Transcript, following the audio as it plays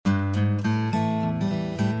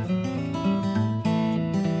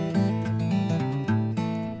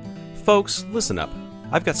Folks, listen up.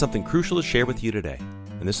 I've got something crucial to share with you today.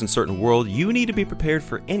 In this uncertain world, you need to be prepared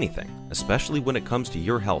for anything, especially when it comes to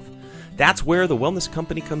your health. That's where the Wellness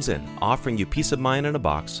Company comes in, offering you peace of mind in a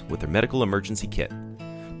box with their medical emergency kit.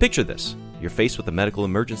 Picture this. You're faced with a medical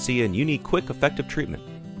emergency and you need quick, effective treatment.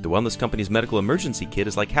 The Wellness Company's medical emergency kit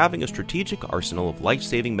is like having a strategic arsenal of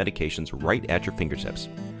life-saving medications right at your fingertips.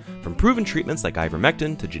 From proven treatments like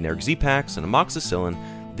ivermectin to generic Z-Paks and amoxicillin,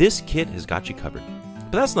 this kit has got you covered.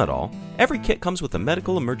 But that's not all. Every kit comes with a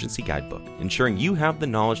medical emergency guidebook, ensuring you have the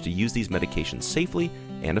knowledge to use these medications safely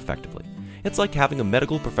and effectively. It's like having a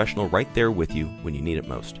medical professional right there with you when you need it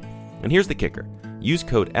most. And here's the kicker. Use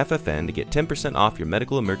code FFN to get 10% off your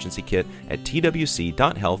medical emergency kit at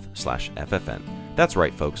twc.health/FFN. That's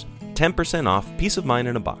right, folks. 10% off, peace of mind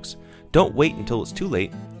in a box. Don't wait until it's too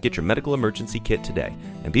late. Get your medical emergency kit today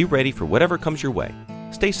and be ready for whatever comes your way.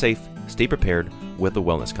 Stay safe, stay prepared with the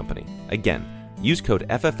Wellness Company. Again, use code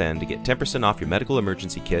FFN to get 10% off your medical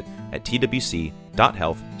emergency kit at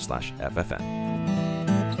twc.health/FFN.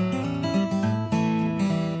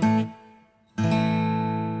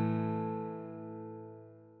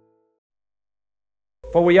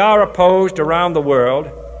 For we are opposed around the world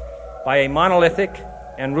by a monolithic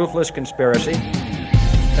and ruthless conspiracy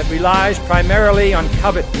that relies primarily on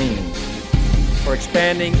covert means for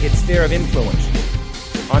expanding its sphere of influence,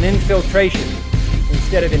 on infiltration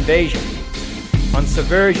instead of invasion, on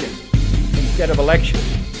subversion instead of election,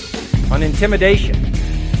 on intimidation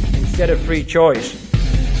instead of free choice,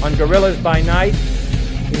 on guerrillas by night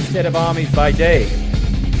instead of armies by day.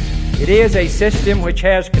 It is a system which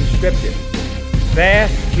has conscripted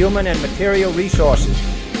vast human and material resources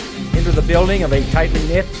into the building of a tightly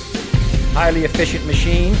knit, highly efficient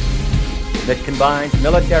machine that combines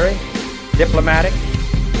military, diplomatic,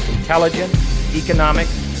 intelligence, economic,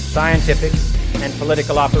 scientific, and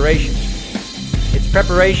political operations. Its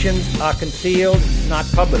preparations are concealed, not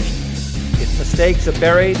published. Its mistakes are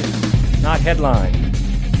buried, not headlined.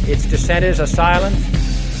 Its dissenters are silent,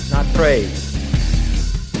 not praised.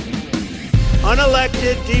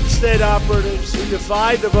 Unelected deep state operatives who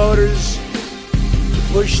divide the voters to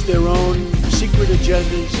push their own secret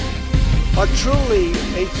agendas are truly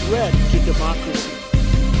a threat to democracy.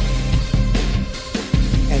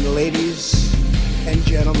 And ladies and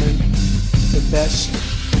gentlemen, the best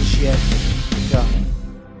is yet to come.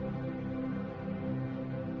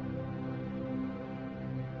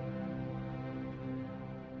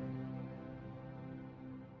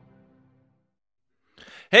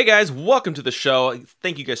 Hey guys, welcome to the show.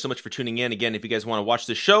 Thank you guys so much for tuning in. Again, if you guys want to watch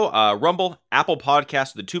the show, Rumble, Apple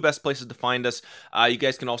Podcasts are the two best places to find us. You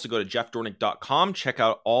guys can also go to jeffdornick.com, check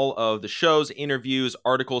out all of the shows, interviews,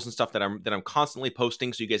 articles, and stuff that I'm constantly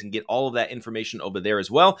posting, so you guys can get all of that information over there as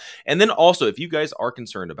well. And then also, if you guys are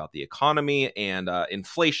concerned about the economy and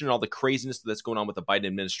inflation and all the craziness that's going on with the Biden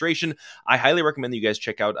administration, I highly recommend that you guys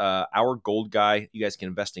check out Our Gold Guy. You guys can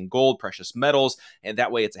invest in gold, precious metals, and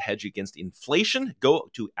that way it's a hedge against inflation. Go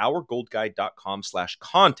to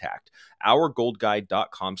ourgoldguide.com/contact.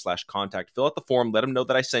 ourgoldguide.com/contact. Fill out the form, let them know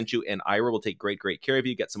that I sent you, and Ira will take great care of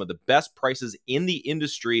you. Get some of the best prices in the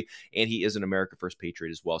industry, and he is an America First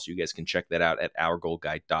Patriot as well, so you guys can check that out at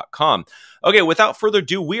ourgoldguide.com. Okay, without further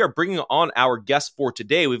ado, we are bringing on our guest for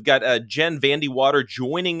today. We've got Jen VanDeWater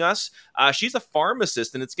joining us. She's a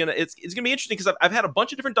pharmacist, and it's gonna be interesting because I've had a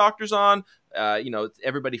bunch of different doctors on.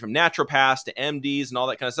 Everybody from naturopaths to MDs and all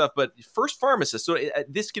that kind of stuff, but first pharmacist. So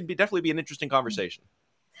this could definitely be an interesting conversation.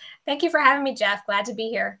 Thank you for having me, Jeff. Glad to be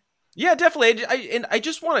here. Yeah, definitely. I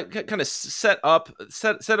just want to kind of set up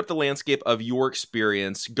the landscape of your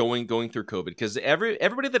experience going through COVID, because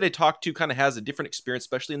everybody that I talk to kind of has a different experience,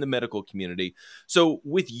 especially in the medical community. So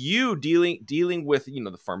with you dealing with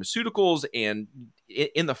the pharmaceuticals and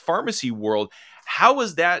in the pharmacy world, how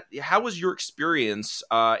was your experience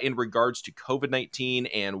in regards to COVID-19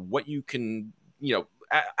 and what you can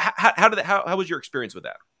how was your experience with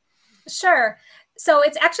that? Sure. So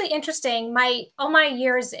it's actually interesting. All my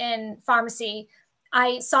years in pharmacy,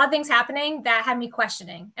 I saw things happening that had me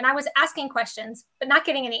questioning, and I was asking questions, but not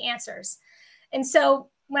getting any answers. And so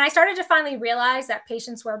when I started to finally realize that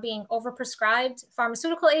patients were being overprescribed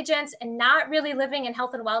pharmaceutical agents and not really living in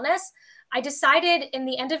health and wellness, I decided in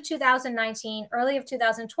the end of 2019, early of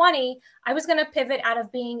 2020, I was going to pivot out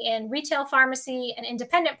of being in retail pharmacy and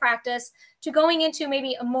independent practice to going into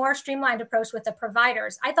maybe a more streamlined approach with the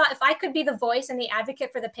providers. I thought if I could be the voice and the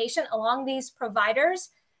advocate for the patient along these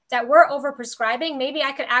providers that were overprescribing, maybe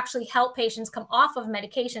I could actually help patients come off of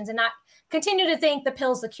medications and not continue to think the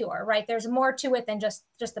pill's the cure, right? There's more to it than just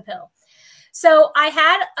the pill. So I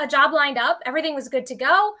had a job lined up. Everything was good to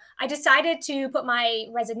go. I decided to put my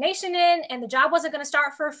resignation in, and the job wasn't going to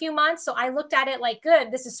start for a few months. So I looked at it like,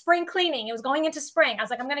 good, this is spring cleaning. It was going into spring. I was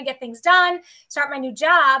like, I'm going to get things done, start my new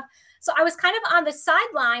job. So I was kind of on the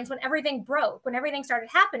sidelines when everything broke, when everything started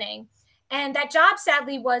happening. And that job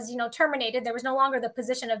sadly was, terminated. There was no longer the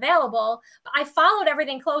position available. But I followed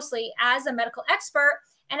everything closely as a medical expert.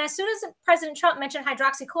 And as soon as President Trump mentioned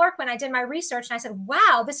hydroxychloroquine, I did my research and I said,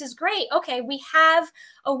 wow, this is great. Okay, we have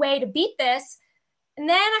a way to beat this. And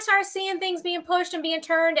then I started seeing things being pushed and being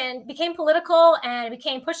turned and became political and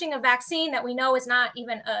became pushing a vaccine that we know is not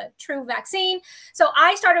even a true vaccine. So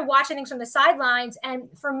I started watching things from the sidelines. And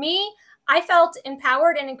for me, I felt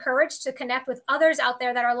empowered and encouraged to connect with others out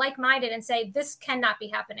there that are like-minded and say, this cannot be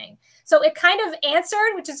happening. So it kind of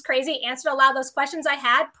answered, which is crazy, answered a lot of those questions I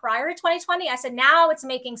had prior to 2020. I said, now it's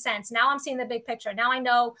making sense. Now I'm seeing the big picture. Now I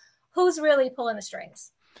know who's really pulling the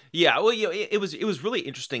strings. Yeah, well, it was really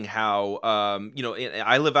interesting how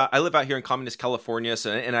I live out here in communist California,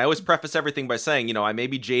 so, and I always preface everything by saying, I may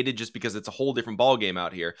be jaded just because it's a whole different ballgame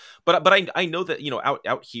out here, but I know that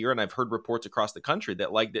out here, and I've heard reports across the country that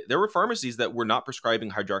there were pharmacies that were not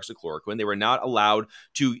prescribing hydroxychloroquine. They were not allowed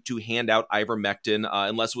to hand out ivermectin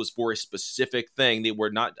unless it was for a specific thing. They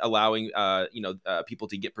were not allowing people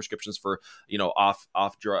to get prescriptions for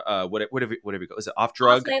off drug whatever you call, is it off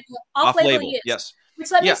drug off label use. Yes. Which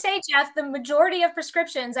let me say, Jeff, the majority of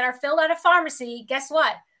prescriptions that are filled at a pharmacy, guess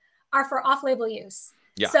what, are for off-label use.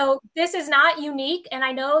 Yeah. So this is not unique. And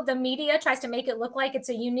I know the media tries to make it look like it's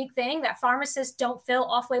a unique thing that pharmacists don't fill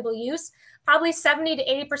off-label use. Probably 70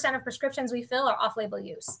 to 80% of prescriptions we fill are off-label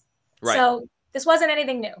use. Right. So this wasn't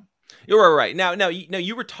anything new. You're right. Now,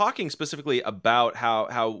 you were talking specifically about how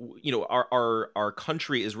our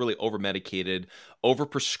country is really over medicated, over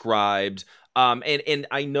prescribed. And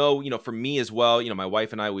I know, for me as well, my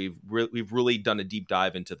wife and I, we've really done a deep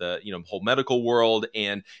dive into the, whole medical world.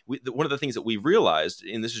 And one of the things that we've realized,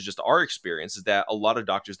 and this is just our experience, is that a lot of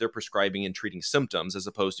doctors, they're prescribing and treating symptoms as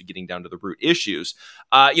opposed to getting down to the root issues.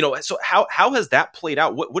 So how has that played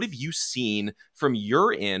out? What have you seen from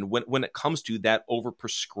your end when it comes to that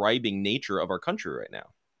over-prescribing nature of our country right now?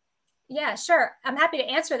 Yeah, sure. I'm happy to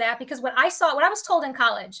answer that because what I was told in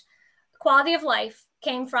college, quality of life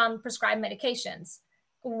came from prescribed medications.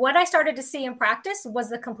 What I started to see in practice was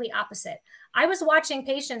the complete opposite. I was watching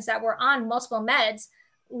patients that were on multiple meds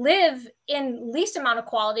live in least amount of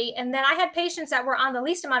quality. And then I had patients that were on the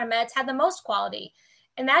least amount of meds had the most quality.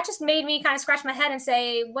 And that just made me kind of scratch my head and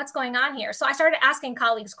say, what's going on here? So I started asking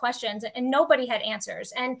colleagues questions and nobody had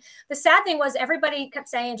answers. And the sad thing was everybody kept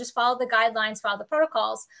saying, just follow the guidelines, follow the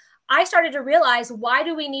protocols. I started to realize, why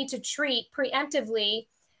do we need to treat preemptively,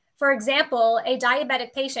 for example, a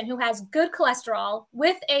diabetic patient who has good cholesterol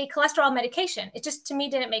with a cholesterol medication? It just, to me,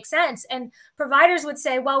 didn't make sense. And providers would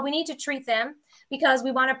say, well, we need to treat them because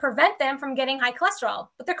we want to prevent them from getting high cholesterol,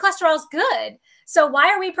 but their cholesterol is good. So why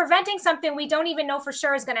are we preventing something we don't even know for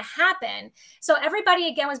sure is going to happen? So everybody,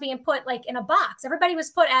 again, was being put like in a box. Everybody was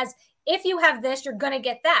put as, if you have this, you're going to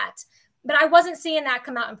get that. But I wasn't seeing that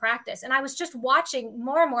come out in practice. And I was just watching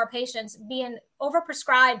more and more patients being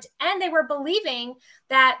overprescribed, and they were believing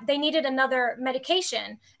that they needed another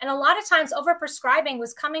medication. And a lot of times overprescribing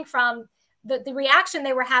was coming from the reaction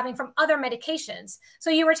they were having from other medications. So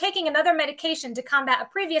you were taking another medication to combat a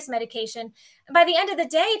previous medication. And by the end of the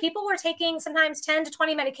day, people were taking sometimes 10 to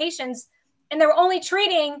 20 medications, and they were only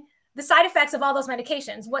treating the side effects of all those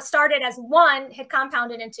medications. What started as one had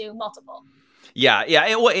compounded into multiple. Yeah.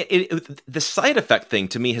 The side effect thing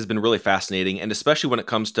to me has been really fascinating, and especially when it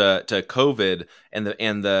comes to COVID and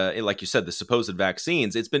the like you said, the supposed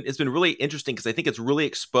vaccines. It's been really interesting because I think it's really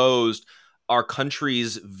exposed our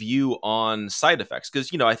country's view on side effects.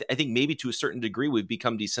 Because I think maybe to a certain degree we've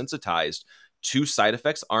become desensitized to side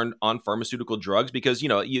effects on pharmaceutical drugs because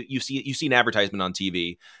you see an advertisement on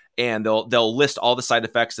TV. And they'll list all the side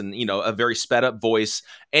effects in a very sped up voice,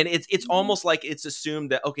 and it's almost like it's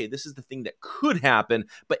assumed that, okay, this is the thing that could happen,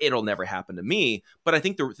 but it'll never happen to me. But I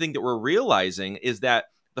think the thing that we're realizing is that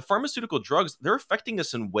the pharmaceutical drugs, they're affecting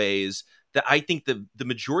us in ways that I think the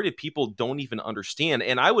majority of people don't even understand.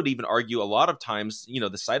 And I would even argue a lot of times,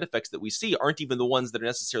 the side effects that we see aren't even the ones that are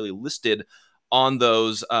necessarily listed on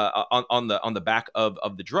those on the back of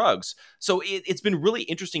the drugs. So it's been really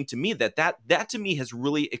interesting to me that to me has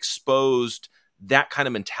really exposed that kind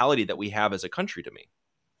of mentality that we have as a country to me.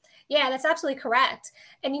 Yeah, that's absolutely correct.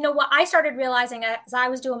 And what I started realizing as I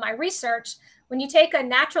was doing my research, when you take a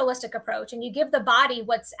naturalistic approach and you give the body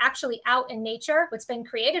what's actually out in nature, what's been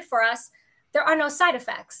created for us, there are no side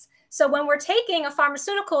effects. So when we're taking a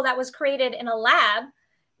pharmaceutical that was created in a lab,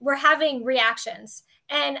 we're having reactions.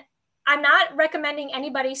 And I'm not recommending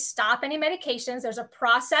anybody stop any medications. There's a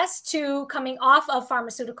process to coming off of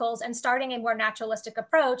pharmaceuticals and starting a more naturalistic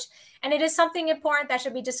approach. And it is something important that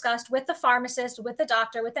should be discussed with the pharmacist, with the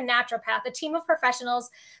doctor, with the naturopath, a team of professionals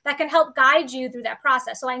that can help guide you through that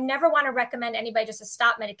process. So I never want to recommend anybody just to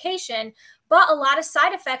stop medication, but a lot of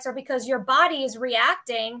side effects are because your body is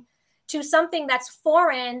reacting to something that's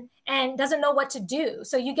foreign and doesn't know what to do.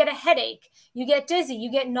 So you get a headache, you get dizzy,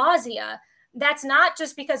 you get nausea. That's not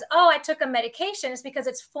just because, oh, I took a medication. It's because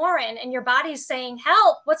it's foreign and your body's saying,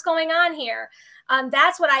 help, what's going on here?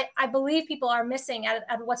 That's what I believe people are missing out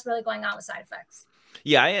of what's really going on with side effects.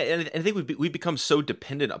 Yeah, and I think we've become so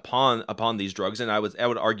dependent upon these drugs, and I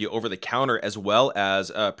would argue over the counter as well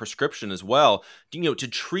as prescription as well, to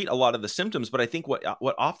treat a lot of the symptoms. But I think what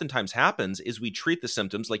oftentimes happens is we treat the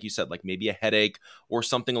symptoms, like you said, like maybe a headache or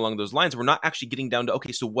something along those lines. We're not actually getting down to,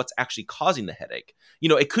 okay, so what's actually causing the headache?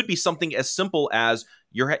 It could be something as simple as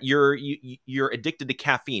you're addicted to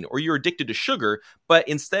caffeine or you're addicted to sugar, but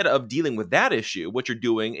instead of dealing with that issue, what you're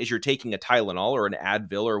doing is you're taking a Tylenol or an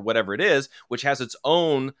Advil or whatever it is, which has its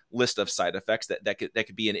own list of side effects that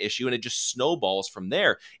could be an issue, and it just snowballs from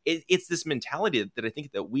there. It's this mentality that I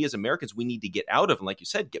think that we as Americans, we need to get out of, and like you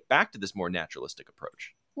said, get back to this more naturalistic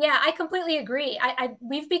approach. Yeah, I completely agree.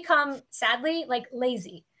 We've become, sadly, like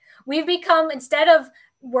lazy. We've become, instead of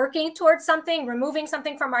working towards something, removing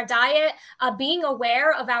something from our diet, being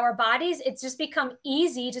aware of our bodies, it's just become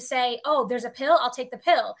easy to say, oh, there's a pill, I'll take the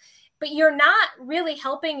pill. But you're not really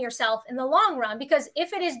helping yourself in the long run, because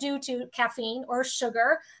if it is due to caffeine or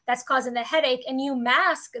sugar that's causing the headache and you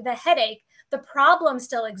mask the headache, the problem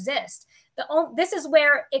still exists. This is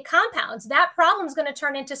where it compounds. That problem is going to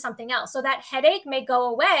turn into something else. So that headache may go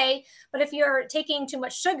away, but if you're taking too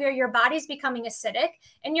much sugar, your body's becoming acidic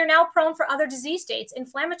and you're now prone for other disease states,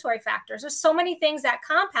 inflammatory factors. There's so many things that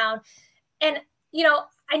compound. And,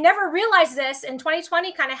 I never realized this, and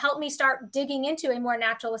 2020 kind of helped me start digging into a more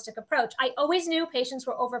naturalistic approach. I always knew patients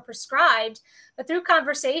were overprescribed, but through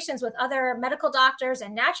conversations with other medical doctors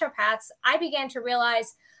and naturopaths, I began to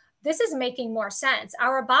realize this is making more sense.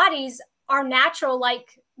 Our bodies are natural,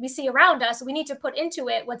 like we see around us. We need to put into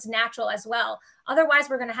it what's natural as well. Otherwise,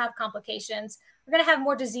 we're going to have complications. We're going to have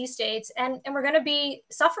more disease states, and we're going to be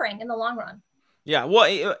suffering in the long run. Yeah, well,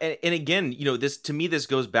 and again, this, to me, this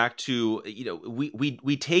goes back to,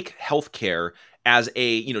 we take healthcare as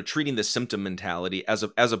a, treating the symptom mentality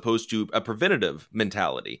as opposed to a preventative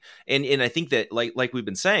mentality. And I think that like we've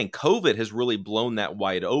been saying, COVID has really blown that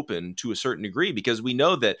wide open to a certain degree, because we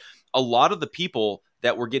know that a lot of the people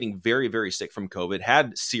that were getting very, very sick from COVID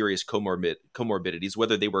had serious comorbidities,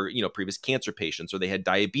 whether they were, previous cancer patients or they had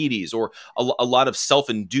diabetes or a lot of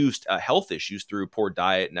self-induced health issues through poor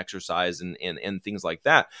diet and exercise and things like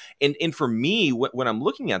that. And for me, when I'm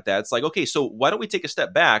looking at that, it's like, okay, so why don't we take a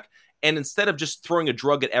step back, and instead of just throwing a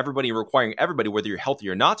drug at everybody and requiring everybody, whether you're healthy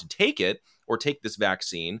or not, to take it or take this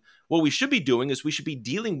vaccine, what we should be doing is we should be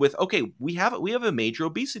dealing with, okay, we have a major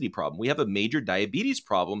obesity problem. We have a major diabetes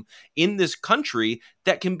problem in this country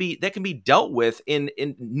that can be dealt with in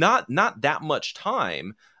not that much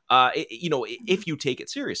time, if you take it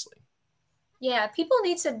seriously. Yeah, people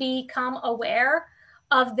need to become aware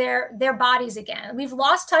of their bodies again. We've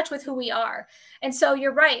lost touch with who we are. And so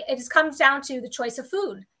you're right. It just comes down to the choice of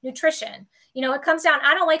food, nutrition. It comes down,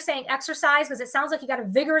 I don't like saying exercise because it sounds like you got to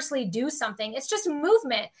vigorously do something. It's just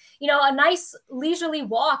movement. A nice leisurely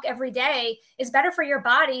walk every day is better for your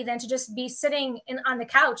body than to just be sitting on the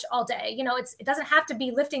couch all day. It doesn't have to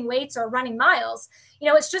be lifting weights or running miles.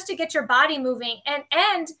 It's just to get your body moving,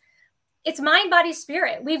 and it's mind, body,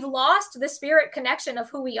 spirit. We've lost the spirit connection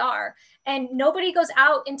of who we are. And nobody goes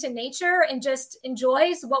out into nature and just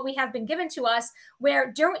enjoys what we have been given to us,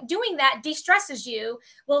 where doing that de-stresses you,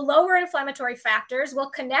 will lower inflammatory factors,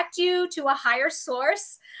 will connect you to a higher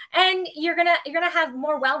source, and you're gonna have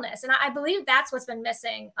more wellness. And I believe that's what's been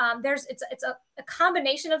missing. It's a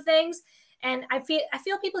combination of things. And I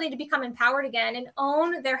feel people need to become empowered again and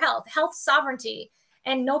own their health sovereignty.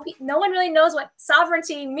 And no one really knows what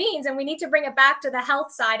sovereignty means, and we need to bring it back to the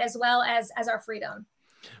health side as well as our freedom.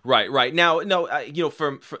 Right. Now, no,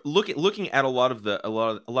 from looking at a lot of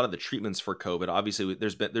the treatments for COVID, obviously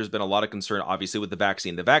there's been a lot of concern, obviously, with the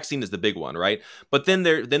vaccine. The vaccine is the big one, right? But then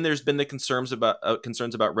there's been the concerns about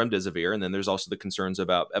remdesivir, and then there's also the concerns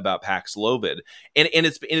about Paxlovid, and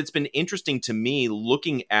it's been interesting to me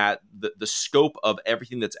looking at the scope of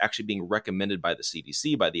everything that's actually being recommended by the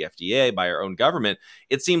CDC, by the FDA, by our own government.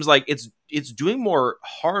 It seems like it's doing more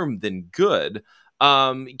harm than good.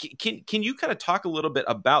 Can you kind of talk a little bit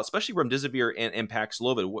about, especially remdesivir and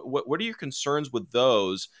Paxlovid? What are your concerns with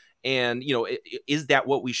those? And, is that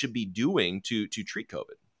what we should be doing to treat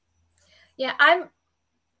COVID? Yeah,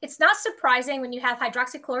 it's not surprising when you have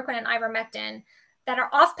hydroxychloroquine and ivermectin that are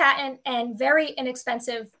off patent and very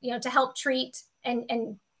inexpensive, to help treat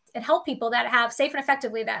and help people that have safe and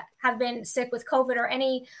effectively that have been sick with COVID or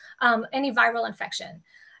any viral infection.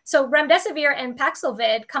 So remdesivir and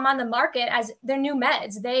Paxlovid come on the market as their new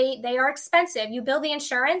meds. They are expensive. You bill the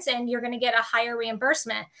insurance and you're going to get a higher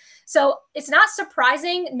reimbursement. So it's not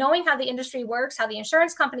surprising, knowing how the industry works, how the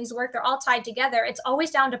insurance companies work, they're all tied together. It's always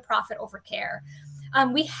down to profit over care.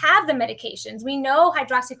 We have the medications. We know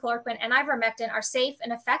hydroxychloroquine and ivermectin are safe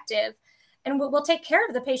and effective, and we'll take care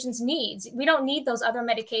of the patient's needs. We don't need those other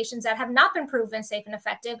medications that have not been proven safe and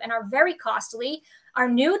effective and are very costly, are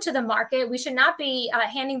new to the market. We should not be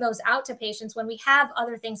handing those out to patients when we have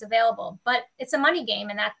other things available. But it's a money game,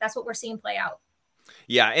 and that's what we're seeing play out.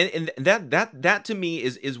 Yeah, and that to me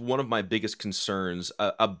is one of my biggest concerns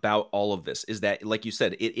about all of this, is that, like you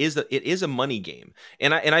said, it is a money game,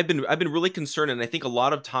 and I've been really concerned, and I think a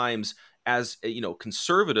lot of times, as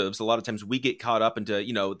conservatives, a lot of times we get caught up into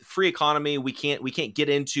the free economy. We can't get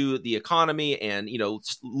into the economy and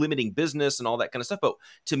limiting business and all that kind of stuff. But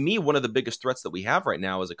to me, one of the biggest threats that we have right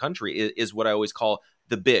now as a country is what I always call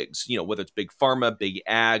the bigs. Whether it's big pharma, big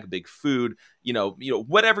ag, big food,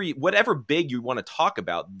 whatever big you want to talk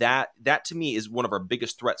about. That to me is one of our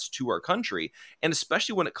biggest threats to our country, and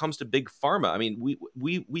especially when it comes to big pharma. I mean,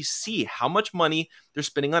 we see how much money they're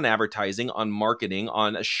spending on advertising, on marketing,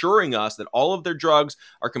 on assuring us that all of their drugs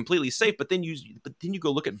are completely safe. But then you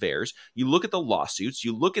go look at VAERS, you look at the lawsuits,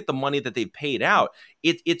 you look at the money that they've paid out.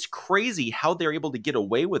 It's crazy how they're able to get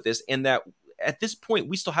away with this, and that at this point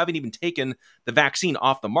we still haven't even taken the vaccine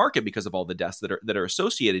off the market because of all the deaths that are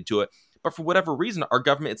associated to it. But for whatever reason, our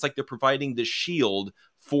government, it's like they're providing this shield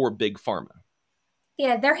for big pharma.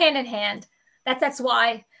 Yeah, they're hand in hand. That's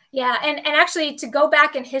why. Yeah, and actually, to go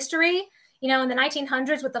back in history, in the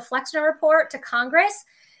 1900s with the Flexner Report to Congress,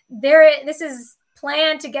 this is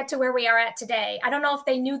planned to get to where we are at today. I don't know if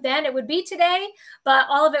they knew then it would be today, but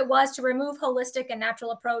all of it was to remove holistic and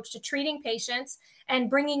natural approach to treating patients and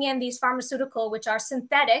bringing in these pharmaceutical, which are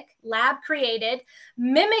synthetic, lab created,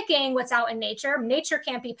 mimicking what's out in nature. Nature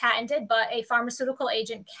can't be patented, but a pharmaceutical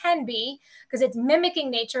agent can be, because it's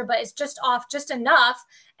mimicking nature, but it's just off just enough.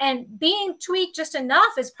 And being tweaked just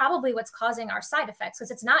enough is probably what's causing our side effects, because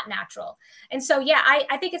it's not natural. And so, yeah,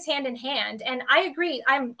 I think it's hand in hand. And I agree.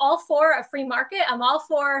 I'm all for a free market. I'm all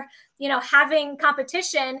for, having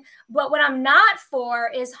competition. But what I'm not for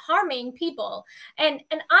is harming people. And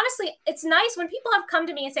honestly, it's nice when people have come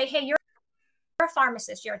to me and say, hey, you're a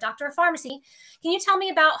pharmacist, you're a doctor of pharmacy. Can you tell me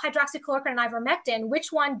about hydroxychloroquine and ivermectin?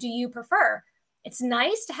 Which one do you prefer? It's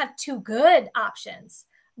nice to have two good options,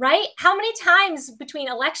 right? How many times between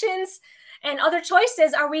elections and other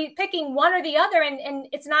choices are we picking one or the other? And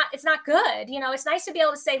it's not good. It's nice to be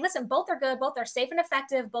able to say, listen, both are good, both are safe and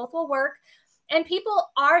effective, both will work. And people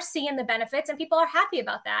are seeing the benefits and people are happy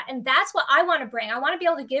about that. And that's what I want to bring. I want to be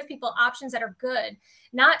able to give people options that are good,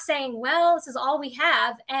 not saying, well, this is all we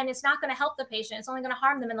have and it's not going to help the patient. It's only going to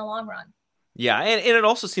harm them in the long run. Yeah, and it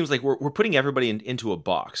also seems like we're putting everybody into a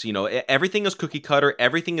box. Everything is cookie cutter.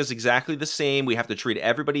 Everything is exactly the same. We have to treat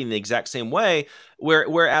everybody in the exact same way.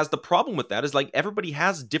 Whereas the problem with that is, like, everybody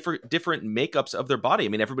has different makeups of their body. I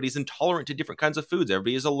mean, everybody's intolerant to different kinds of foods.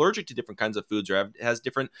 Everybody is allergic to different kinds of foods, or has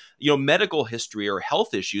different medical history or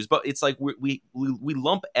health issues. But it's like we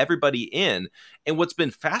lump everybody in. And what's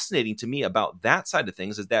been fascinating to me about that side of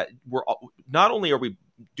things is that we're not only are we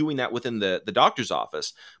doing that within the doctor's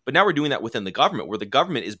office, but now we're doing that within the government, where the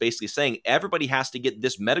government is basically saying everybody has to get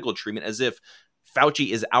this medical treatment as if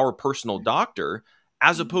Fauci is our personal doctor,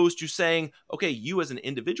 as opposed to saying, okay, you as an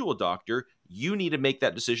individual doctor, you need to make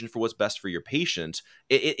that decision for what's best for your patient.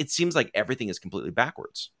 It seems like everything is completely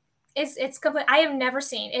backwards. It's complete. I have never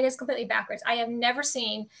seen, it is completely backwards. I have never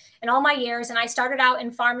seen in all my years. And I started out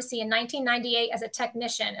in pharmacy in 1998 as a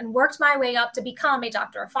technician and worked my way up to become a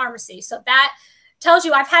doctor of pharmacy. So that tells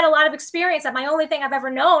you I've had a lot of experience. That my only thing I've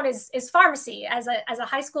ever known is pharmacy as a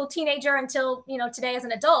high school teenager until today as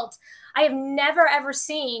an adult. I have never ever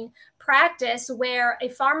seen practice where a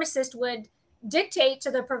pharmacist would dictate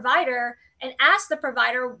to the provider and ask the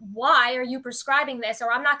provider, why are you prescribing this?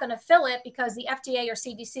 Or I'm not going to fill it because the FDA or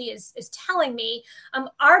CDC is telling me.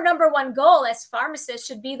 Our number one goal as pharmacists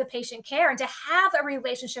should be the patient care, and to have a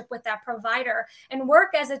relationship with that provider and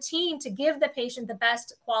work as a team to give the patient the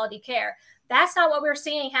best quality care. That's not what we're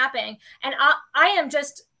seeing happening. And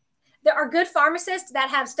there are good pharmacists that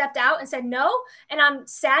have stepped out and said no. And I'm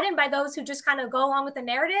saddened by those who just kind of go along with the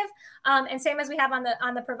narrative. And same as we have on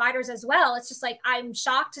the providers as well. It's just like, I'm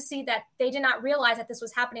shocked to see that they did not realize that this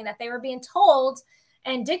was happening, that they were being told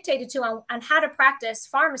and dictated to on how to practice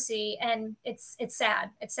pharmacy. And it's sad.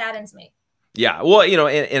 It saddens me. Yeah, well,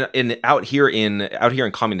 and out here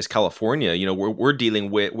in communist California, we're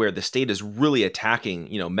dealing with where the state is really attacking,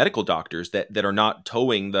 medical doctors that are not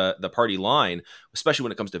towing the party line, especially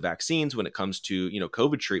when it comes to vaccines, when it comes to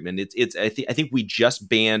COVID treatment. I think we just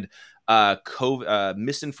banned COVID,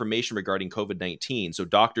 misinformation regarding COVID-19. So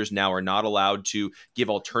doctors now are not allowed to give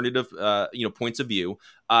alternative points of view.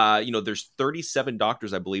 There's 37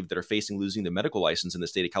 doctors, I believe, that are facing losing their medical license in the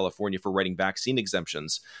state of California for writing vaccine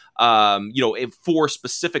exemptions, for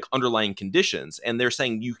specific underlying conditions. And they're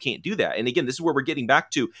saying you can't do that. And again, this is where we're getting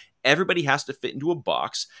back to everybody has to fit into a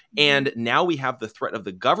box. And now we have the threat of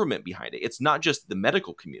the government behind it. It's not just the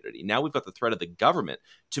medical community. Now we've got the threat of the government.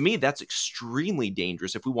 To me, that's extremely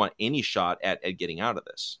dangerous if we want any shot at getting out of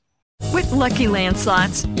this. With Lucky Land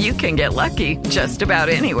Slots, you can get lucky just about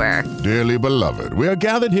anywhere. Dearly beloved, we are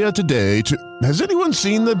gathered here today to... Has anyone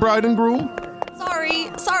seen the bride and groom?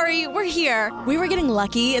 Sorry, we're here. We were getting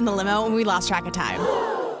lucky in the limo and we lost track of time.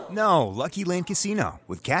 No, Lucky Land Casino,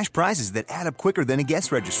 with cash prizes that add up quicker than a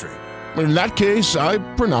guest registry. In that case, I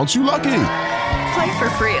pronounce you lucky. Play for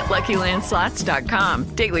free at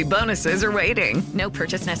LuckyLandSlots.com. Daily bonuses are waiting. No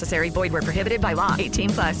purchase necessary. Void where prohibited by law.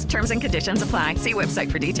 18+. Terms and conditions apply. See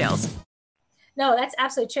website for details. No, that's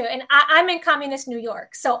absolutely true. And I'm in communist New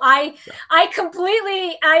York. So I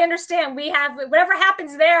understand we have whatever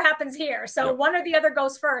happens there happens here. So one or the other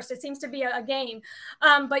goes first. It seems to be a game.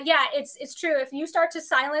 But yeah, it's true. If you start to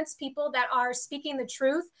silence people that are speaking the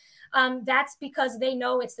truth, that's because they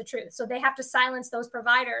know it's the truth. So they have to silence those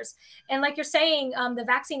providers. And like you're saying, the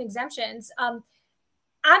vaccine exemptions, I'm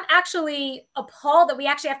actually appalled that we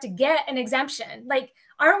actually have to get an exemption. Like,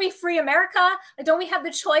 aren't we free America? Like, don't we have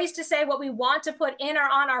the choice to say what we want to put in or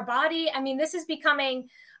on our body? I mean, this is becoming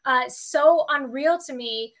so unreal to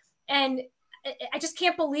me. And I just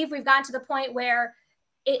can't believe we've gotten to the point where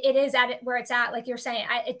it is where it's at. Like you're saying,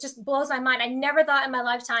 it just blows my mind. I never thought in my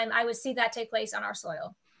lifetime I would see that take place on our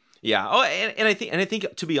soil. Yeah. Oh, and I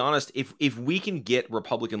think to be honest, if we can get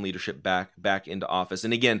Republican leadership back into office,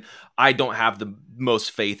 and again, I don't have the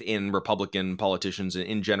most faith in Republican politicians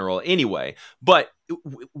in general anyway, but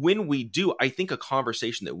when we do, I think a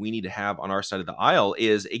conversation that we need to have on our side of the aisle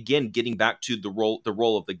is, again, getting back to the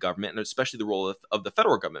role of the government, and especially the role of the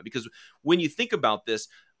federal government. Because when you think about this,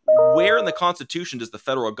 where in the Constitution does the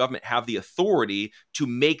federal government have the authority to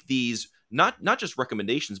make these not just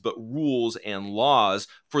recommendations, but rules and laws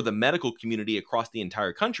for the medical community across the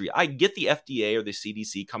entire country? I get the FDA or the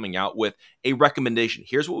CDC coming out with a recommendation.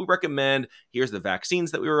 Here's what we recommend. Here's the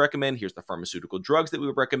vaccines that we recommend. Here's the pharmaceutical drugs that we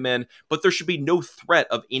would recommend. But there should be no threat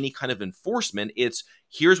of any kind of enforcement. It's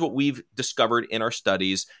here's what we've discovered in our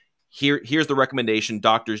studies. Here's the recommendation.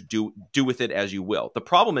 Doctors do with it as you will. The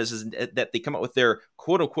problem is that they come out with their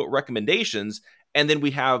quote unquote recommendations, and then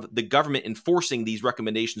we have the government enforcing these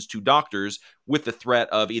recommendations to doctors with the threat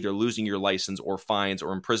of either losing your license or fines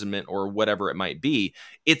or imprisonment or whatever it might be.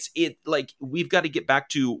 Like we've got to get back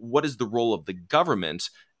to what is the role of the government,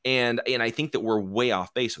 and I think that we're way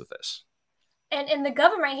off base with this. And the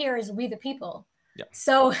government here is we the people. Yeah.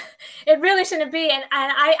 So it really shouldn't be. And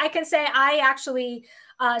I can say I actually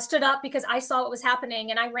stood up because I saw what was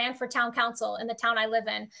happening, and I ran for town council in the town I live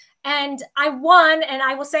in. And I won, and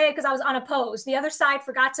I will say it because I was unopposed. The other side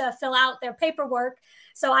forgot to fill out their paperwork.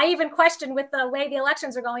 So I even questioned with the way the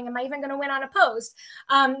elections are going, am I even going to win unopposed?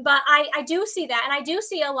 But I do see that. And I do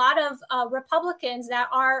see a lot of Republicans that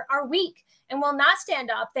are weak and will not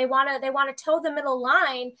stand up. They want to toe the middle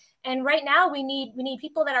line. And right now we need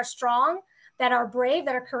people that are strong, that are brave,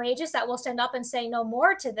 that are courageous, that will stand up and say no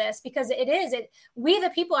more to this, because we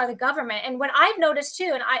the people are the government. And what I've noticed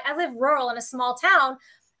too, and I live rural in a small town,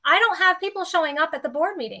 I don't have people showing up at the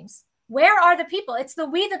board meetings. Where are the people? It's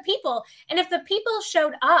we the people. And if the people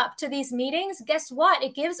showed up to these meetings, guess what?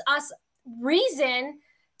 It gives us reason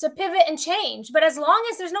to pivot and change. But as long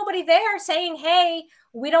as there's nobody there saying, hey,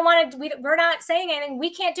 we're not saying anything,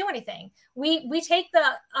 we can't do anything. We take the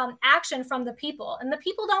action from the people, and the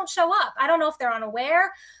people don't show up. I don't know if they're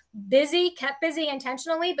unaware, kept busy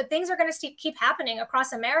intentionally, but things are going to keep happening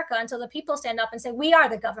across America until the people stand up and say, we are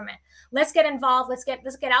the government. Let's get involved. Let's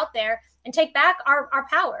get out there and take back our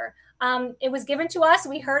power. It was given to us.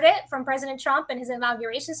 We heard it from President Trump in his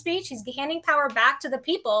inauguration speech. He's handing power back to the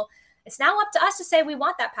people. It's now up to us to say we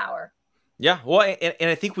want that power. Yeah, well, and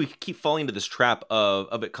I think we keep falling into this trap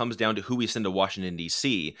of it comes down to who we send to Washington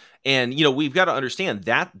D.C. And we've got to understand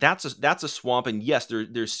that that's a swamp. And yes,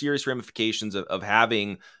 there's serious ramifications of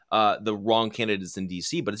having the wrong candidates in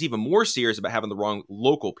D.C. But it's even more serious about having the wrong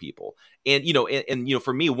local people. And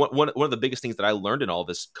for me, one of the biggest things that I learned in all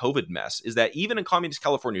this COVID mess is that even in communist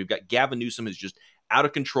California, you've got Gavin Newsom who's just out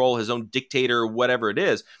of control, his own dictator, whatever it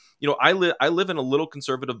is. I live in a little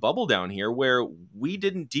conservative bubble down here where we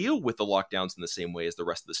didn't deal with the lockdowns in the same way as the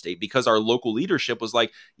rest of the state because our local leadership was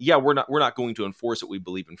like, yeah, we're not going to enforce it. We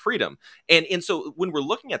believe in freedom. And so when we're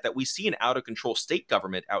looking at that, we see an out of control state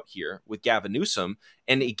government out here with Gavin Newsom,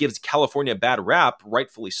 and it gives California a bad rap,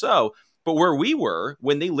 rightfully so. But where we were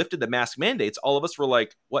when they lifted the mask mandates, all of us were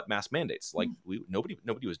like, what mask mandates? Like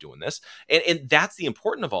nobody was doing this. And that's the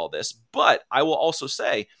important of all this. But I will also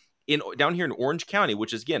say, down here in Orange County,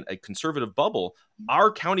 which is, again, a conservative bubble, our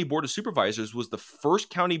county board of supervisors was the first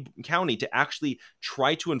county to actually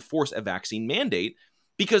try to enforce a vaccine mandate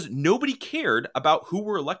because nobody cared about who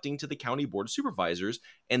we're electing to the county board of supervisors.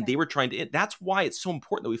 And they were trying to, that's why it's so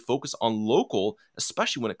important that we focus on local,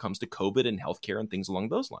 especially when it comes to COVID and healthcare and things along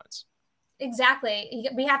those lines. Exactly.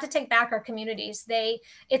 We have to take back our communities.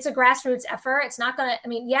 It's a grassroots effort. It's not going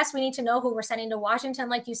to, yes, we need to know who we're sending to Washington,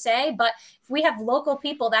 like you say, but if we have local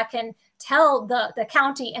people that can tell the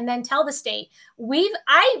county and then tell the state,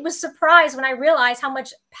 I was surprised when I realized how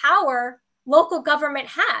much power local government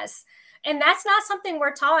has. And that's not something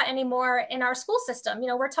we're taught anymore in our school system.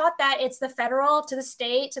 We're taught that it's the federal to the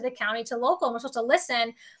state, to the county, to local, and we're supposed to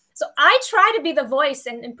listen. So I try to be the voice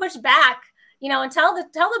and push back, and tell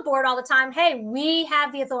the board all the time, hey, we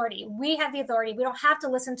have the authority. We have the authority. We don't have to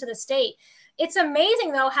listen to the state. It's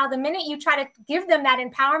amazing, though, how the minute you try to give them that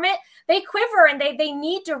empowerment, they quiver and they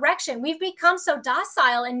need direction. We've become so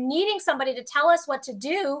docile and needing somebody to tell us what to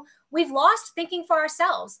do. We've lost thinking for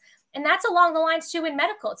ourselves. And that's along the lines, too, in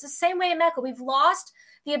medical. It's the same way in medical. We've lost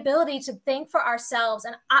the ability to think for ourselves.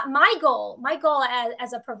 And my goal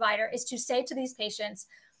as a provider is to say to these patients,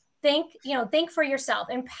 think for yourself,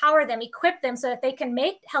 empower them, equip them so that they can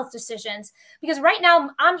make health decisions. Because right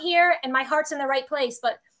now I'm here and my heart's in the right place,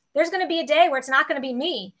 but there's going to be a day where it's not going to be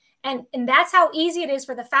me. And that's how easy it is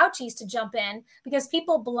for the Faucis to jump in, because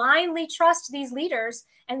people blindly trust these leaders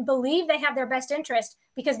and believe they have their best interest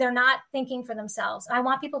because they're not thinking for themselves. I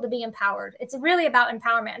want people to be empowered. It's really about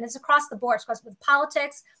empowerment, and it's across the board. It's across with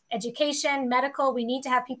politics, education, medical. We need to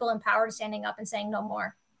have people empowered, standing up and saying no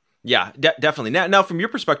more. Yeah, definitely. Now, from your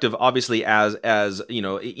perspective, obviously, as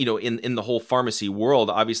in the whole pharmacy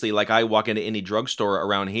world, obviously, like I walk into any drugstore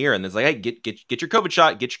around here, and it's like, hey, get your COVID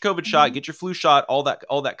shot, get your COVID shot, get your flu shot, all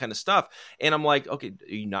that kind of stuff. And I'm like, okay,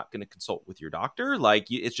 are you not going to consult with your doctor? Like,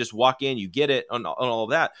 it's just walk in, you get it, on all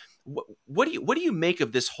of that. What do you make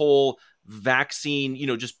of this whole vaccine,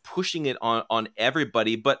 just pushing it on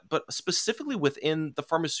everybody, but specifically within the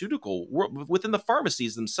pharmaceutical world, within the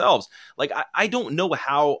pharmacies themselves? Like, I don't know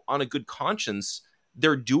how on a good conscience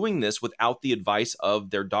they're doing this without the advice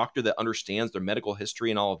of their doctor that understands their medical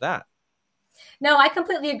history and all of that. No, I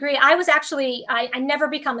completely agree. I was actually, I never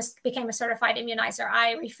became a certified immunizer.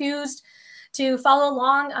 I refused to follow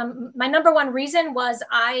along. My number one reason was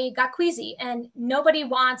I got queasy, and nobody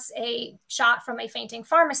wants a shot from a fainting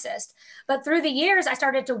pharmacist. But through the years, I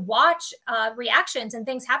started to watch reactions and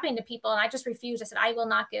things happening to people, and I just refused. I said, I will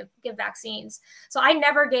not give vaccines. So I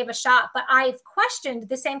never gave a shot, but I've questioned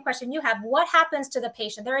the same question you have. What happens to the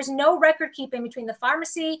patient? There is no record keeping between the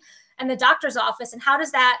pharmacy and the doctor's office. And how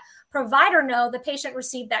does that provider know the patient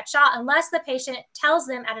received that shot unless the patient tells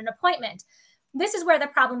them at an appointment? This is where the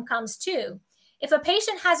problem comes too. If a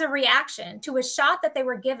patient has a reaction to a shot that they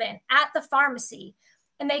were given at the pharmacy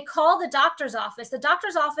and they call the doctor's office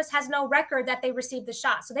has no record that they received the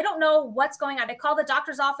shot. So they don't know what's going on. They call the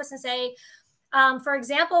doctor's office and say, for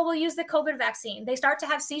example, we'll use the COVID vaccine. They start to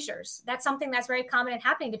have seizures. That's something that's very common and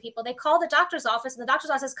happening to people. They call the doctor's office and the doctor's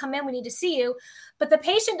office says, come in, we need to see you. But the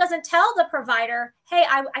patient doesn't tell the provider, hey,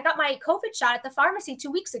 I got my COVID shot at the pharmacy 2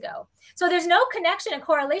 weeks ago. So there's no connection and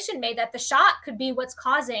correlation made that the shot could be what's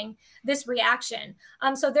causing this reaction.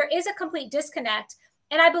 So there is a complete disconnect.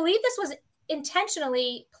 And I believe this was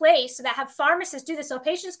intentionally placed so that have pharmacists do this so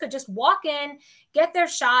patients could just walk in, get their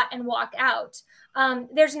shot, and walk out.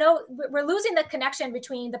 We're losing the connection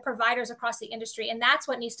between the providers across the industry, and that's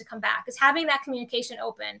what needs to come back, is having that communication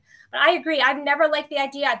open. But I agree, I've never liked the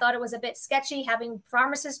idea. I thought it was a bit sketchy having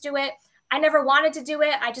pharmacists do it. I never wanted to do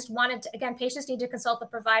it. I just wanted to, again, patients need to consult the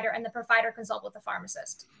provider and the provider consult with the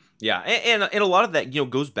pharmacist. Yeah. And a lot of that,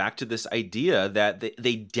 goes back to this idea that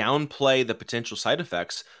they downplay the potential side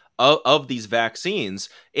effects of these vaccines.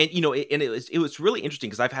 And, it was really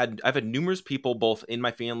interesting because I've had numerous people, both in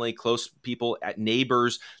my family, close people, at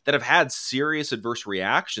neighbors, that have had serious adverse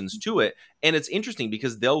reactions to it. And it's interesting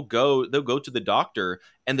because they'll go to the doctor,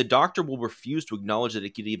 and the doctor will refuse to acknowledge that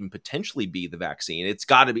it could even potentially be the vaccine. It's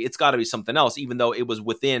got to be something else, even though it was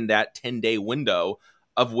within that 10-day window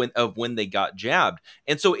of when they got jabbed.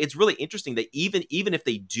 And so it's really interesting that even if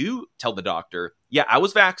they do tell the doctor, yeah, I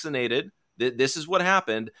was vaccinated, this is what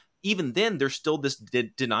happened, even then there's still this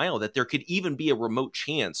denial that there could even be a remote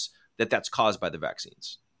chance that that's caused by the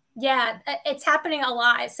vaccines. Yeah, it's happening a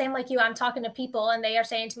lot. Same like you, I'm talking to people and they are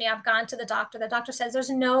saying to me, I've gone to the doctor. The doctor says there's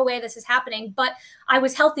no way this is happening, but I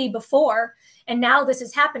was healthy before and now this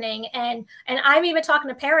is happening. And I'm even talking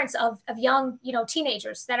to parents of young,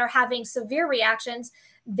 teenagers that are having severe reactions.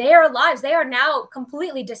 Their lives, they are now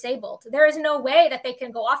completely disabled. There is no way that they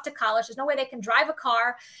can go off to college. There's no way they can drive a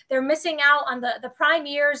car. They're missing out on the prime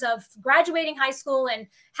years of graduating high school and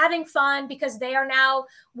having fun because they are now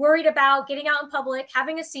worried about getting out in public,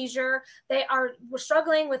 having a seizure. We're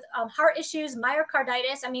struggling with heart issues,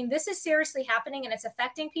 myocarditis. I mean, this is seriously happening and it's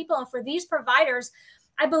affecting people. And for these providers,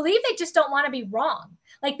 I believe they just don't want to be wrong.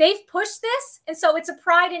 Like they've pushed this. And so it's a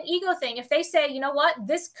pride and ego thing. If they say, you know what,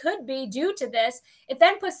 this could be due to this, it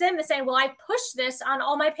then puts them to saying, well, I pushed this on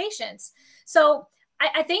all my patients. So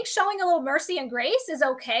I think showing a little mercy and grace is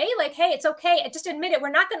okay. Like, hey, it's okay. Just admit it.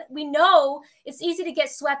 We know it's easy to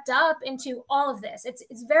get swept up into all of this.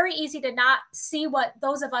 It's very easy to not see what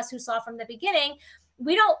those of us who saw from the beginning.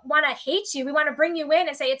 We don't want to hate you. We want to bring you in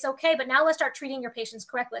and say, it's okay, but now let's start treating your patients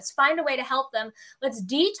correctly. Let's find a way to help them. Let's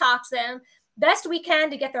detox them best we can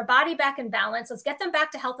to get their body back in balance. Let's get them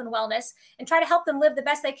back to health and wellness and try to help them live the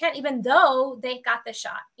best they can, even though they got the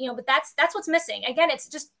shot, but that's what's missing. Again, it's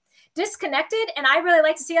just disconnected. And I really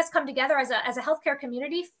like to see us come together as a healthcare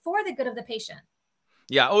community for the good of the patient.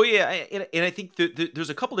 Yeah. Oh, yeah. And I think there's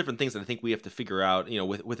a couple different things that I think we have to figure out,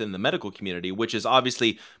 within the medical community, which is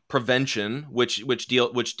obviously prevention, which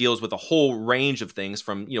deals with a whole range of things.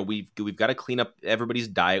 From we've got to clean up everybody's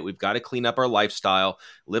diet, we've got to clean up our lifestyle,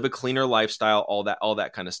 live a cleaner lifestyle, all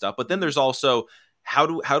that kind of stuff. But then there's also how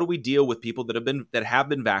do we deal with people that have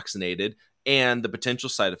been vaccinated and the potential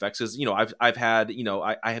side effects? Is I've had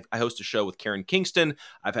I host a show with Karen Kingston.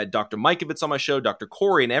 I've had Dr. Mikovits on my show, Dr.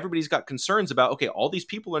 Corey, and everybody's got concerns about, okay, all these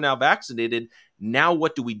people are now vaccinated. Now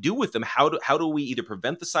what do we do with them? How do we either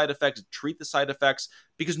prevent the side effects, treat the side effects?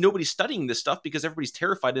 Because nobody's studying this stuff because everybody's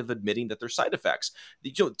terrified of admitting that there's side effects.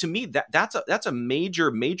 To me, that's a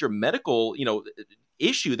major medical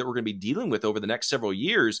issue that we're going to be dealing with over the next several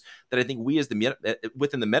years, that I think we as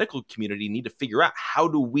within the medical community need to figure out, how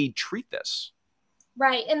do we treat this?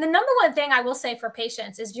 Right. And the number one thing I will say for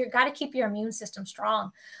patients is you've got to keep your immune system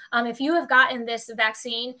strong. If you have gotten this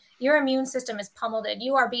vaccine, your immune system is pummeled.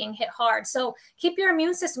 You are being hit hard. So keep your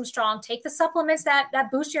immune system strong. Take the supplements that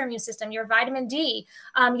boost your immune system, your vitamin D.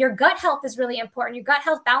 Your gut health is really important. Your gut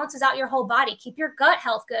health balances out your whole body. Keep your gut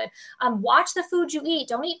health good. Watch the food you eat.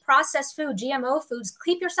 Don't eat processed food, GMO foods.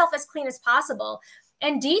 Keep yourself as clean as possible.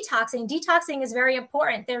 And detoxing is very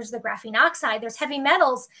important. There's the graphene oxide, there's heavy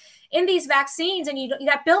metals in these vaccines, and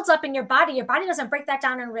that builds up in your body. Your body doesn't break that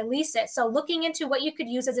down and release it. So looking into what you could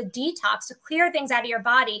use as a detox to clear things out of your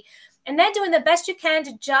body, and then doing the best you can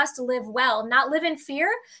to just live well, not live in fear.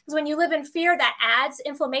 Because when you live in fear, that adds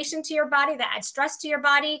inflammation to your body, that adds stress to your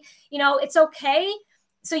body. It's okay.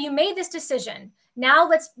 So you made this decision. Now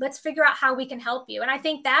let's figure out how we can help you. And I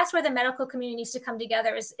think that's where the medical community needs to come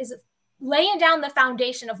together, is laying down the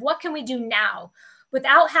foundation of what can we do now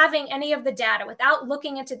without having any of the data, without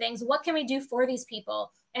looking into things. What can we do for these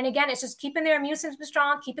people? And again, it's just keeping their immune system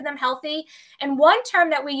strong, keeping them healthy. And one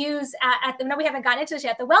term that we use no, we haven't gotten into this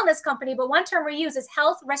yet, the wellness company, but one term we use is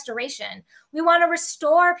health restoration. We want to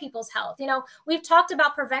restore people's health. We've talked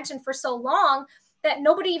about prevention for so long that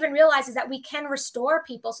nobody even realizes that we can restore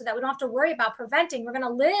people so that we don't have to worry about preventing. We're going to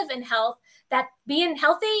live in health, that being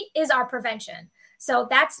healthy is our prevention. So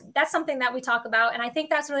that's something that we talk about, and I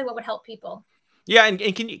think that's really what would help people. Yeah, and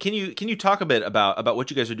can you talk a bit about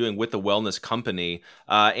what you guys are doing with the wellness company,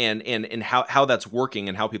 and how that's working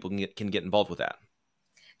and how people can get involved with that?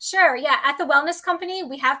 Sure. Yeah. At the wellness company,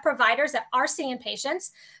 we have providers that are seeing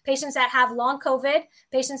patients that have long COVID,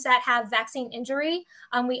 patients that have vaccine injury.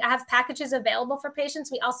 We have packages available for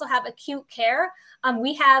patients. We also have acute care.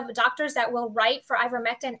 We have doctors that will write for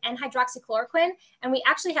ivermectin and hydroxychloroquine. And we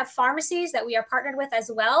actually have pharmacies that we are partnered with as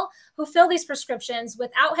well, who fill these prescriptions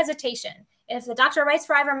without hesitation. If the doctor writes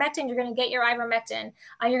for ivermectin, you're going to get your ivermectin.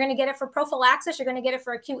 You're going to get it for prophylaxis. You're going to get it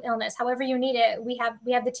for acute illness. However you need it, we have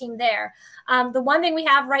the team there. The one thing we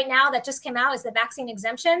have right now that just came out is the vaccine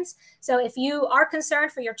exemptions. So if you are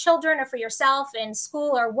concerned for your children or for yourself in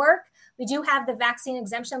school or work, we do have the vaccine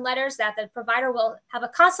exemption letters that the provider will have a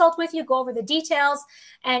consult with you, go over the details,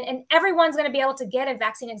 and everyone's going to be able to get a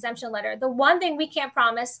vaccine exemption letter. The one thing we can't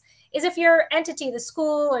promise is if your entity, the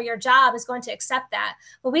school or your job, is going to accept that.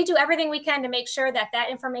 But we do everything we can to make sure that that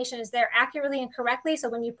information is there accurately and correctly. So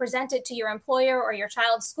when you present it to your employer or your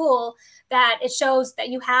child's school, that it shows that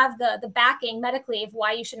you have the backing medically of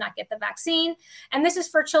why you should not get the vaccine. And this is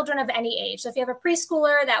for children of any age. So if you have a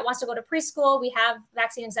preschooler that wants to go to preschool, we have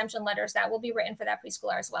vaccine exemption letters that will be written for that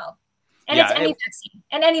preschooler as well. And it's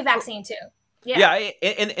any vaccine too. Yeah,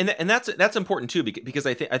 and that's important too, because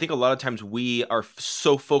I think a lot of times we are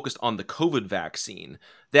so focused on the COVID vaccine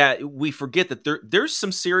that we forget that there's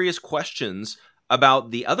some serious questions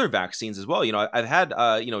about the other vaccines as well. I've had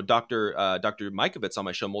Dr. Mikovits on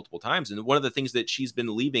my show multiple times, and one of the things that she's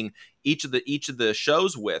been leaving each of the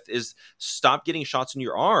shows with is stop getting shots in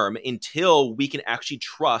your arm until we can actually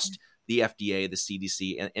trust the FDA, the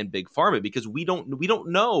CDC, and Big Pharma, because we don't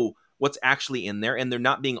know what's actually in there, and they're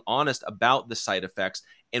not being honest about the side effects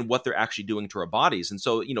and what they're actually doing to our bodies. And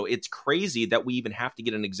so, it's crazy that we even have to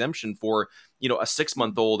get an exemption for, a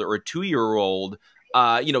 6-month-old or a 2-year-old,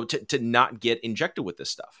 to not get injected with this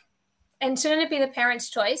stuff. And shouldn't it be the parent's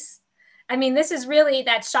choice? I mean, this is really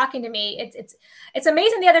that's shocking to me. It's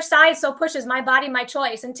amazing the other side so pushes my body, my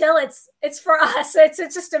choice until it's for us. It's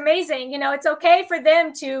just amazing. It's okay for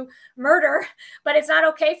them to murder, but it's not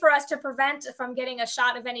okay for us to prevent from getting a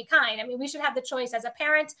shot of any kind. I mean, we should have the choice as a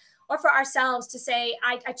parent or for ourselves to say,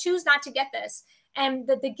 I choose not to get this. And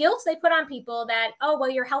the guilt they put on people that, oh, well,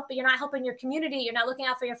 you're not helping your community. You're not looking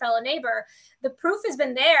out for your fellow neighbor. The proof has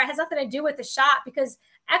been there. It has nothing to do with the shot, because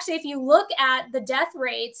actually, if you look at the death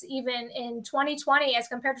rates, even in 2020 as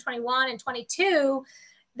compared to 21 and 22,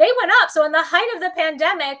 they went up. So in the height of the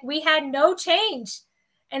pandemic, we had no change.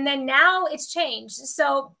 And then now it's changed.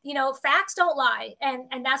 So, facts don't lie.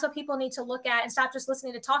 And that's what people need to look at and stop just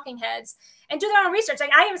listening to talking heads and do their own research.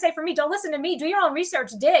 Like I even say for me, don't listen to me, do your own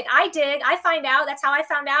research, dig. I find out. That's how I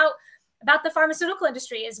found out about the pharmaceutical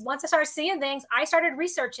industry. Is once I started seeing things, I started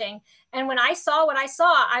researching. And when I saw what I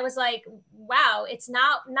saw, I was like, wow, it's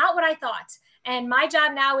not what I thought. And my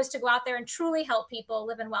job now is to go out there and truly help people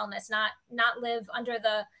live in wellness, not live under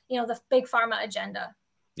the big pharma agenda.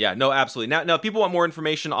 Yeah, no, absolutely. Now, if people want more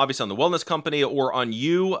information, obviously on the Wellness Company or on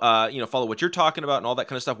you, follow what you're talking about and all that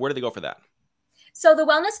kind of stuff, where do they go for that? So the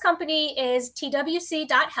Wellness Company is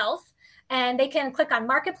twc.health, and they can click on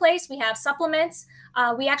Marketplace. We have supplements.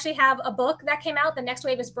 We actually have a book that came out, The Next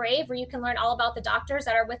Wave is Brave, where you can learn all about the doctors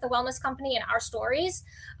that are with the Wellness Company and our stories.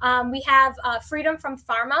 We have Freedom from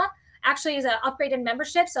Pharma. Actually is an upgraded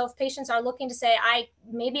membership. So if patients are looking to say,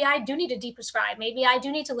 maybe I do need to deprescribe, maybe I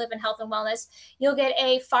do need to live in health and wellness, you'll get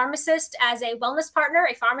a pharmacist as a wellness partner,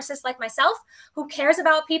 a pharmacist like myself who cares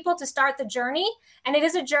about people to start the journey. And it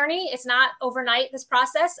is a journey. It's not overnight, this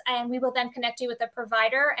process. And we will then connect you with a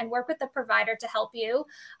provider and work with the provider to help you.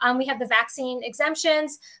 We have the vaccine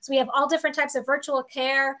exemptions. So we have all different types of virtual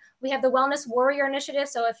care. We have the Wellness Warrior Initiative.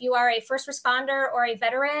 So if you are a first responder or a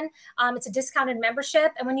veteran, it's a discounted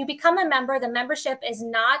membership. And when you become a member, the membership is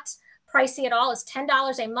not pricey at all. It's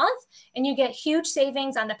 $10 a month, and you get huge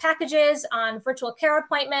savings on the packages, on virtual care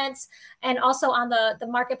appointments, and also on the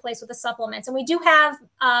marketplace with the supplements. And we do have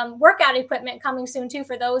workout equipment coming soon too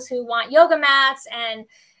for those who want yoga mats and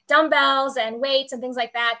dumbbells and weights and things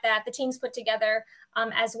like that the teams put together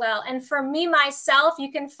as well. And for me, myself,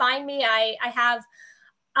 you can find me. I have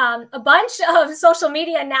a bunch of social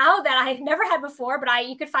media now that I never had before, but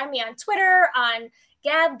you could find me on Twitter, on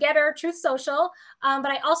Gab, Getter, Truth Social. But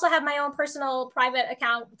I also have my own personal private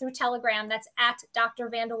account through Telegram. That's at Dr.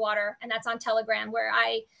 VanDeWater. And that's on Telegram, where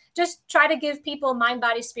I just try to give people mind,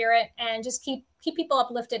 body, spirit, and just keep people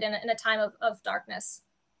uplifted in a time of darkness.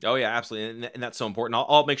 Oh yeah, absolutely. And that's so important.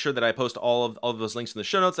 I'll make sure that I post all of those links in the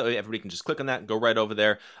show notes. That way everybody can just click on that and go right over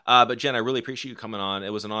there. But Jen, I really appreciate you coming on. It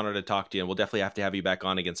was an honor to talk to you, and we'll definitely have to have you back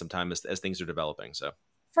on again sometime as things are developing. So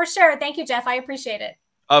for sure. Thank you, Jeff. I appreciate it.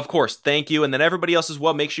 Of course. Thank you. And then everybody else as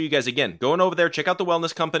well. Make sure you guys, again, going over there, check out the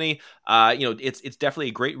Wellness Company. It's definitely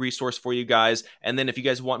a great resource for you guys. And then if you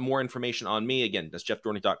guys want more information on me, again, that's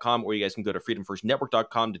jeffdornick.com, or you guys can go to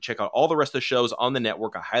freedomfirstnetwork.com to check out all the rest of the shows on the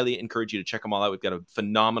network. I highly encourage you to check them all out. We've got a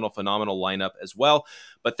phenomenal lineup as well.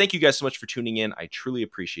 But thank you guys so much for tuning in. I truly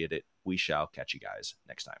appreciate it. We shall catch you guys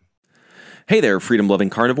next time. Hey there, freedom-loving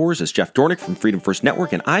carnivores. It's Jeff Dornick from Freedom First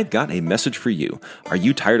Network, and I've got a message for you. Are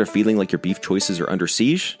you tired of feeling like your beef choices are under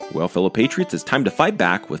siege? Well, fellow patriots, it's time to fight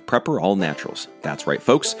back with Prepper All Naturals. That's right,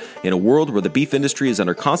 folks. In a world where the beef industry is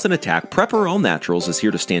under constant attack, Prepper All Naturals is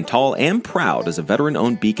here to stand tall and proud as a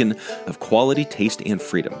veteran-owned beacon of quality, taste, and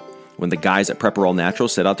freedom. When the guys at Prepper All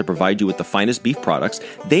Naturals set out to provide you with the finest beef products,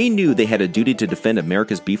 they knew they had a duty to defend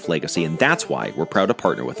America's beef legacy, and that's why we're proud to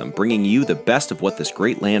partner with them, bringing you the best of what this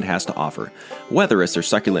great land has to offer. Whether it's their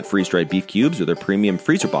succulent freeze-dried beef cubes or their premium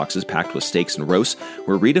freezer boxes packed with steaks and roasts,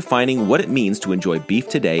 we're redefining what it means to enjoy beef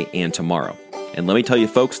today and tomorrow. And let me tell you,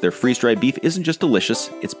 folks, their freeze-dried beef isn't just delicious,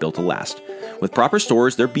 it's built to last. With proper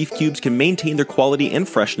stores, their beef cubes can maintain their quality and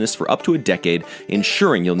freshness for up to a decade,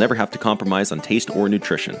 ensuring you'll never have to compromise on taste or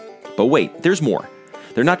nutrition. But wait, there's more.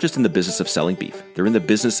 They're not just in the business of selling beef. They're in the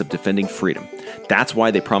business of defending freedom. That's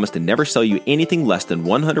why they promise to never sell you anything less than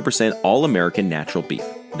 100% all-American natural beef.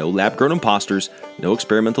 No lab-grown imposters, no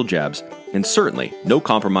experimental jabs, and certainly no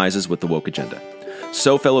compromises with the woke agenda.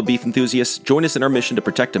 So, fellow beef enthusiasts, join us in our mission to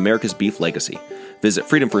protect America's beef legacy. Visit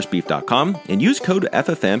freedomfirstbeef.com and use code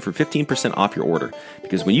FFN for 15% off your order.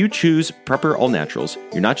 Because when you choose Prepper All Naturals,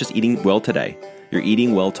 you're not just eating well today, you're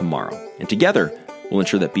eating well tomorrow. And together, we'll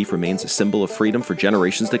ensure that beef remains a symbol of freedom for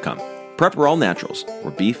generations to come. Prepper All Naturals,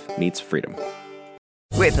 where beef meets freedom.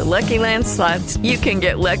 With the Lucky Land Slots, you can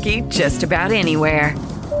get lucky just about anywhere.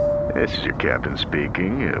 This is your captain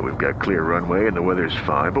speaking. We've got clear runway and the weather's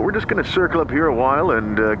fine, but we're just going to circle up here a while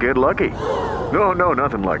and get lucky. No,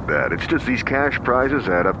 nothing like that. It's just these cash prizes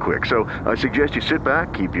add up quick. So I suggest you sit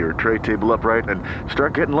back, keep your tray table upright, and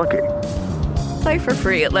start getting lucky. Play for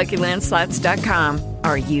free at LuckyLandSlots.com.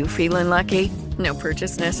 Are you feeling lucky? No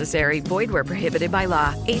purchase necessary. Void where prohibited by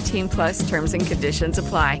law. 18+ terms and conditions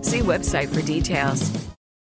apply. See website for details.